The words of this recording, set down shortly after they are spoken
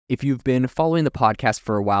If you've been following the podcast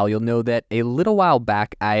for a while, you'll know that a little while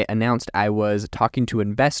back, I announced I was talking to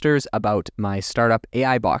investors about my startup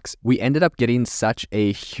AI Box. We ended up getting such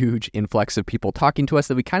a huge influx of people talking to us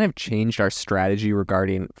that we kind of changed our strategy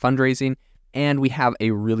regarding fundraising, and we have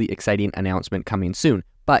a really exciting announcement coming soon.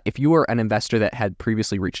 But if you were an investor that had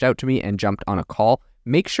previously reached out to me and jumped on a call,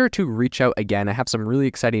 make sure to reach out again. I have some really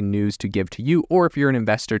exciting news to give to you, or if you're an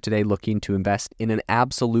investor today looking to invest in an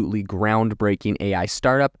absolutely groundbreaking AI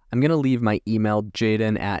startup, I'm going to leave my email,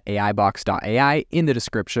 jaden@aibox.ai, in the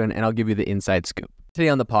description, and I'll give you the inside scoop. Today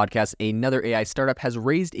on the podcast, another AI startup has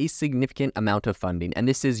raised a significant amount of funding, and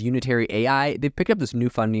this is Unitary AI. They've picked up this new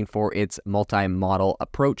funding for its multi-model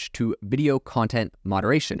approach to video content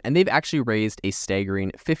moderation, and they've actually raised a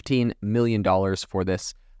staggering $15 million for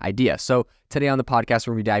this idea. So today on the podcast,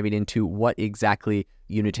 we're going to be diving into what exactly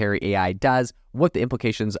Unitary AI does, what the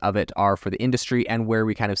implications of it are for the industry, and where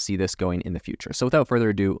we kind of see this going in the future. So without further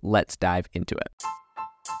ado, let's dive into it.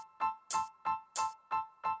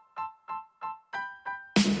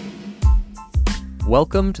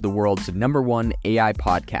 Welcome to the world's #1 AI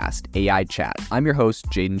podcast, AI Chat. I'm your host,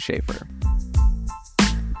 Jaden Schaefer.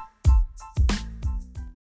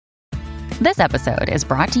 This episode is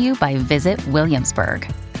brought to you by Visit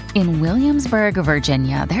Williamsburg. In Williamsburg,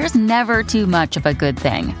 Virginia, there's never too much of a good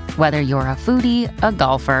thing. Whether you're a foodie, a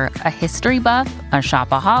golfer, a history buff, a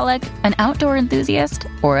shopaholic, an outdoor enthusiast,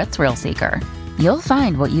 or a thrill seeker, you'll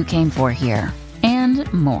find what you came for here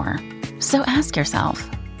and more. So ask yourself,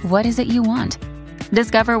 what is it you want?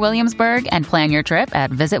 Discover Williamsburg and plan your trip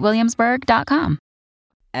at visitwilliamsburg.com.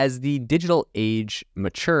 As the digital age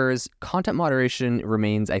matures, content moderation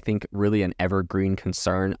remains, I think, really an evergreen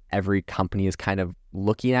concern every company is kind of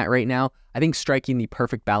looking at right now. I think striking the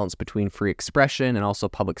perfect balance between free expression and also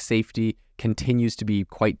public safety continues to be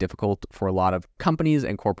quite difficult for a lot of companies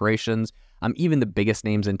and corporations. Even the biggest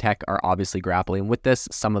names in tech are obviously grappling with this.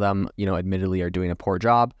 Some of them, admittedly are doing a poor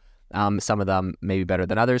job. Some of them maybe better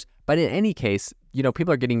than others. But in any case,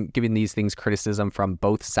 people are giving these things criticism from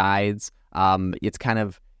both sides. It's kind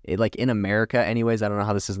of like in America anyways, I don't know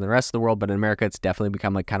how this is in the rest of the world, but in America, it's definitely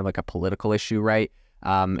become kind of like a political issue, right?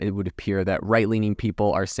 It would appear that right-leaning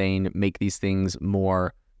people are saying make these things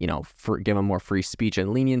more, give them more free speech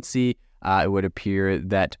and leniency. It would appear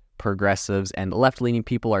that progressives and left-leaning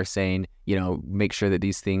people are saying, make sure that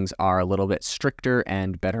these things are a little bit stricter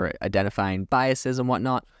and better at identifying biases and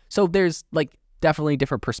whatnot. So there's definitely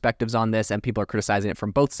different perspectives on this, and people are criticizing it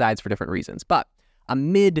from both sides for different reasons. But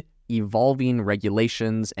amid evolving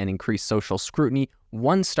regulations and increased social scrutiny,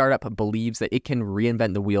 one startup believes that it can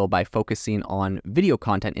reinvent the wheel by focusing on video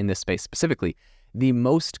content in this space specifically. The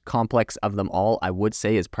most complex of them all, I would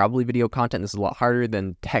say, is probably video content. This is a lot harder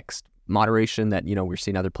than text moderation that, we're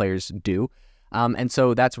seeing other players do. And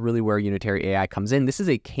so that's really where Unitary AI comes in. This is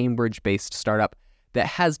a Cambridge-based startup that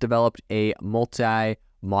has developed a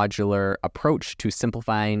multi-modular approach to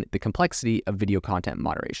simplifying the complexity of video content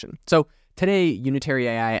moderation. So today, Unitary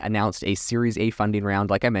AI announced a Series A funding round.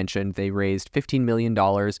 Like I mentioned, they raised $15 million,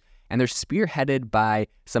 and they're spearheaded by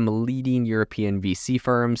some leading European VC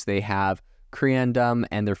firms. They have Creandum,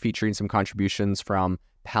 and they're featuring some contributions from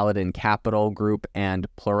Paladin Capital Group and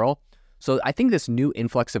Plural. So I think this new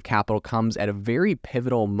influx of capital comes at a very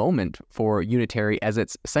pivotal moment for Unitary as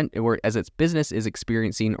its business is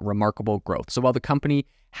experiencing remarkable growth. So while the company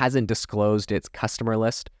hasn't disclosed its customer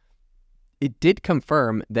list, it did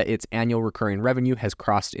confirm that its annual recurring revenue has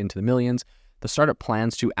crossed into the millions. The startup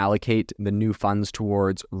plans to allocate the new funds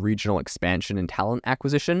towards regional expansion and talent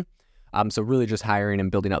acquisition. So really just hiring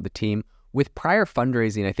and building out the team. With prior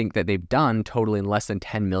fundraising, I think that they've done totaling less than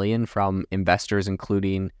 $10 million from investors,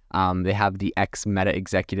 including they have the ex-Meta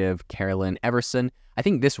executive Carolyn Everson. I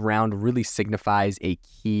think this round really signifies a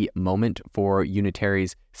key moment for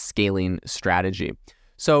Unitary's scaling strategy.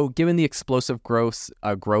 So given the explosive growth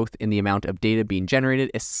in the amount of data being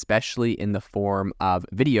generated, especially in the form of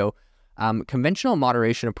video, conventional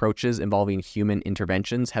moderation approaches involving human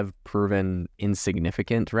interventions have proven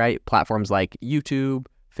insignificant, right? Platforms like YouTube,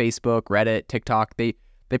 Facebook, Reddit, TikTok, they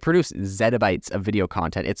produce zettabytes of video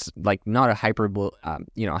content. It's not a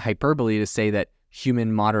hyperbole to say that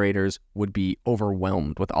human moderators would be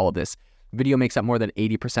overwhelmed with all of this. Video makes up more than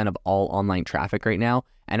 80% of all online traffic right now.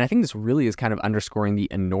 And I think this really is kind of underscoring the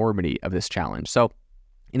enormity of this challenge. So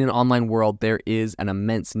in an online world, there is an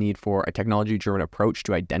immense need for a technology-driven approach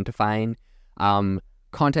to identifying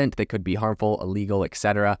content that could be harmful, illegal,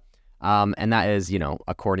 etc. And that is,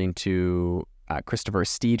 according to Christopher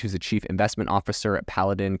Steed, who's the chief investment officer at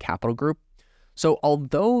Paladin Capital Group. So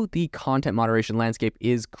although the content moderation landscape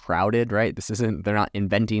is crowded, right? They're not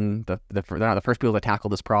inventing they're not the first people to tackle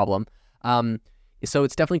this problem. So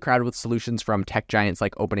it's definitely crowded with solutions from tech giants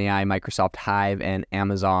like OpenAI, Microsoft Hive, and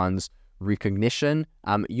Amazon's Recognition.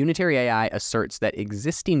 Unitary AI asserts that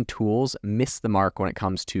existing tools miss the mark when it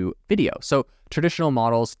comes to video. So traditional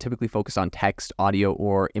models typically focus on text, audio,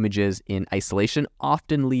 or images in isolation,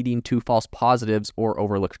 often leading to false positives or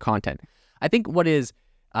overlooked content. I think what is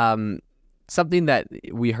something that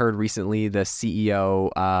we heard recently, the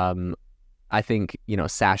CEO, I think,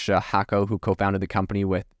 Sasha Hako, who co-founded the company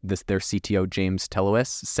with their CTO, James Telowis,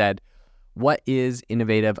 said, what is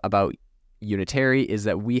innovative about Unitary is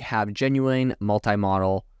that we have genuine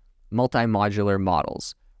multi-modular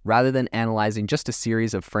models. Rather than analyzing just a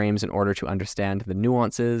series of frames in order to understand the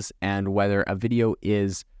nuances and whether a video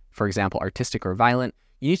is, for example, artistic or violent,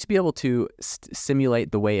 you need to be able to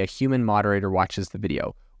simulate the way a human moderator watches the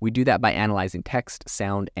video. We do that by analyzing text,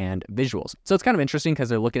 sound, and visuals. So it's kind of interesting because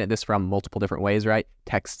they're looking at this from multiple different ways, right?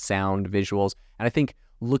 Text, sound, visuals. And I think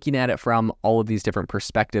looking at it from all of these different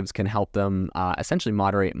perspectives can help them essentially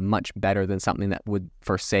moderate much better than something that would,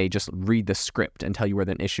 first say, just read the script and tell you where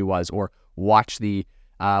the issue was, or watch the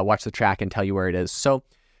track and tell you where it is. So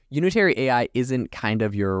Unitary AI isn't kind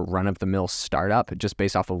of your run-of-the-mill startup, just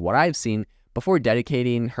based off of what I've seen. Before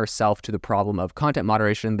dedicating herself to the problem of content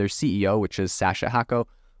moderation, their CEO, which is Sasha Hako,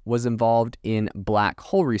 was involved in black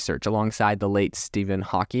hole research alongside the late Stephen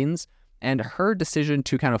Hawking, and her decision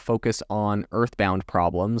to kind of focus on earthbound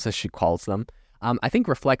problems, as she calls them, I think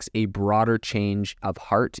reflects a broader change of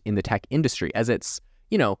heart in the tech industry, as it's,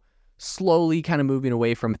 slowly kind of moving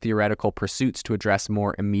away from theoretical pursuits to address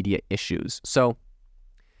more immediate issues. So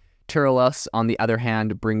Tyrolus, on the other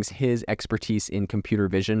hand, brings his expertise in computer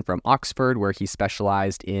vision from Oxford, where he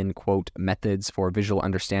specialized in, quote, methods for visual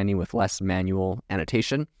understanding with less manual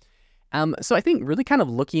annotation. So I think really kind of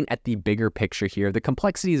looking at the bigger picture here, the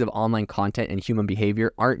complexities of online content and human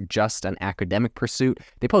behavior aren't just an academic pursuit.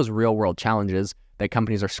 They pose real-world challenges that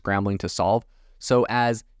companies are scrambling to solve. So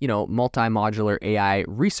as, multi-modular AI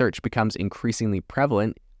research becomes increasingly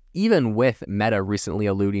prevalent, even with Meta recently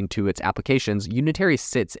alluding to its applications, Unitary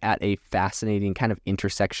sits at a fascinating kind of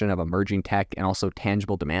intersection of emerging tech and also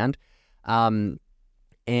tangible demand. Talking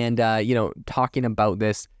about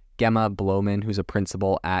this, Gemma Bloman, who's a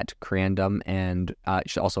principal at Creandum and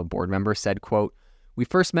she's also a board member, said, quote, "We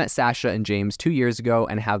first met Sasha and James 2 years ago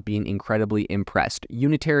and have been incredibly impressed.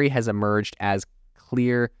 Unitary has emerged as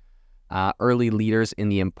clear early leaders in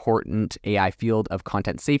the important AI field of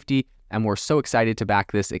content safety, and we're so excited to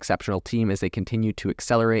back this exceptional team as they continue to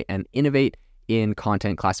accelerate and innovate in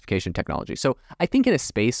content classification technology." So I think in a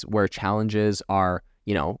space where challenges are,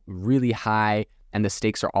 really high and the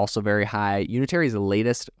stakes are also very high, Unitary's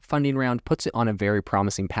latest funding round puts it on a very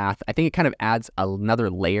promising path. I think it kind of adds another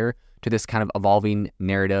layer to this kind of evolving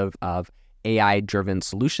narrative of AI-driven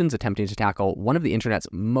solutions attempting to tackle one of the internet's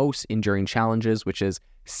most enduring challenges, which is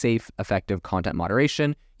safe, effective content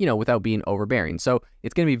moderation, without being overbearing. So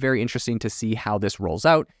it's going to be very interesting to see how this rolls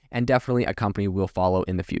out, and definitely a company we'll follow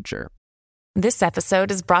in the future. This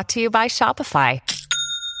episode is brought to you by Shopify.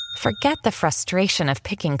 Forget the frustration of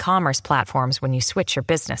picking commerce platforms when you switch your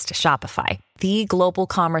business to Shopify, the global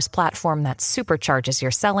commerce platform that supercharges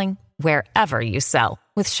your selling wherever you sell.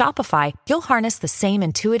 With Shopify, you'll harness the same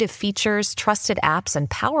intuitive features, trusted apps, and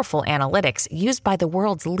powerful analytics used by the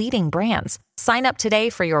world's leading brands. Sign up today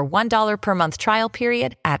for your $1 per month trial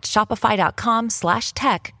period at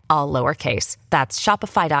shopify.com/tech, all lowercase. That's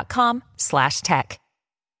shopify.com/tech.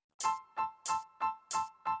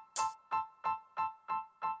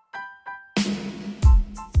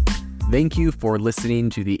 Thank you for listening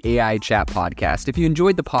to the AI Chat Podcast. If you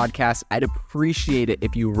enjoyed the podcast, I'd appreciate it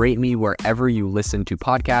if you rate me wherever you listen to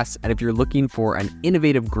podcasts. And if you're looking for an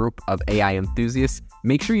innovative group of AI enthusiasts,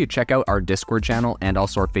 make sure you check out our Discord channel and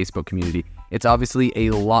also our Facebook community. It's obviously a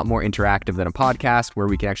lot more interactive than a podcast, where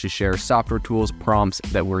we can actually share software tools, prompts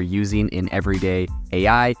that we're using in everyday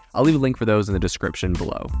AI. I'll leave a link for those in the description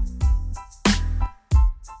below.